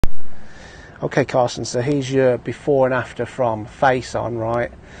Okay, Carson, so here's your before and after from face on,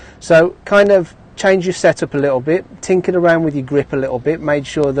 right? So kind of change your setup a little bit, tinkered around with your grip a little bit, made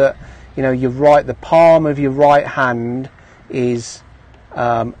sure that, you know, the palm of your right hand is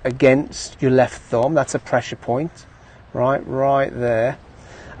against your left thumb. That's a pressure point, right there.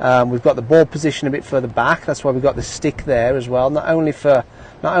 We've got the ball position a bit further back. That's why we've got the stick there as well, not only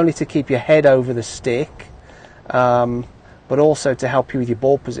to keep your head over the stick, but also to help you with your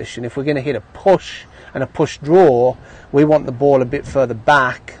ball position. If we're going to hit a push and a push draw, we want the ball a bit further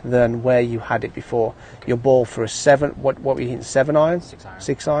back than where you had it before. Your ball for a 7, what were you hitting, 7 iron? 6 iron.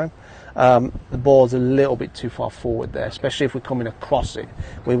 6 iron. The ball's a little bit too far forward there, especially if we're coming across it.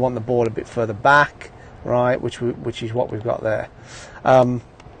 We want the ball a bit further back, right, which is what we've got there.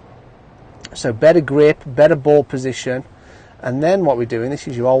 So better grip, better ball position, and then what we're doing, this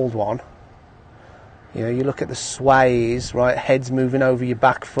is your old one. You know, you look at the sways, right? Head's moving over your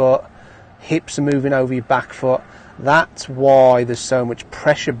back foot, hips are moving over your back foot. That's why there's so much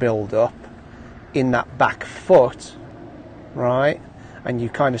pressure build up in that back foot, right? And you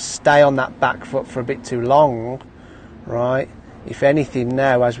kind of stay on that back foot for a bit too long, right? If anything,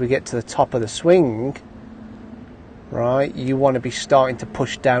 now as we get to the top of the swing, right, you want to be starting to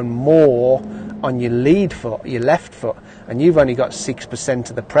push down more on your lead foot, your left foot, and you've only got 6%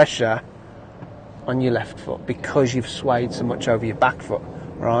 of the pressure on your left foot because you've swayed so much over your back foot,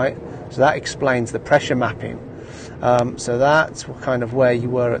 right? So that explains the pressure mapping. So that's kind of where you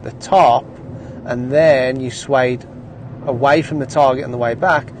were at the top, and then you swayed away from the target on the way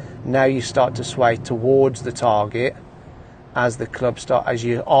back. Now you start to sway towards the target as as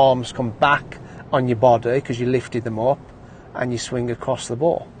your arms come back on your body because you lifted them up, and you swing across the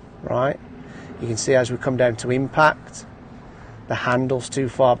ball, right? You can see as we come down to impact, the handle's too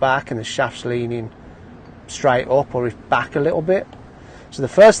far back and the shaft's leaning straight up or back a little bit. So the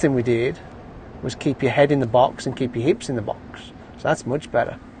first thing we did was keep your head in the box and keep your hips in the box. So that's much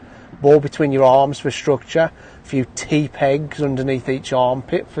better. Ball between your arms for structure, a few T-pegs underneath each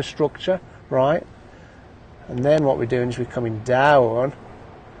armpit for structure, right? And then what we're doing is we're coming down.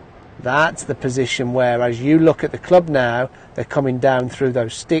 That's the position where, as you look at the club now, they're coming down through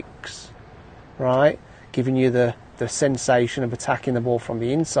those sticks, right? Giving you the sensation of attacking the ball from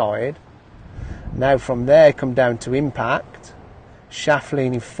the inside. Now from there, come down to impact, shaft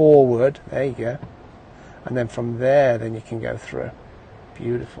leaning forward, there you go. And then from there, then you can go through.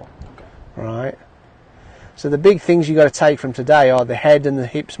 Beautiful, okay. Right? So the big things you got to take from today are the head and the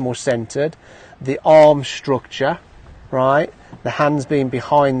hips more centered, the arm structure, right? The hands being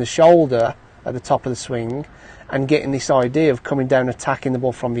behind the shoulder at the top of the swing, and getting this idea of coming down, attacking the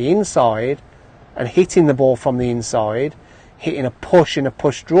ball from the inside and hitting the ball from the inside, hitting a push and a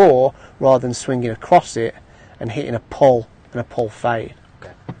push draw rather than swinging across it and hitting a pull and a pull fade.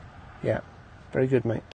 Okay. Yeah, very good, mate.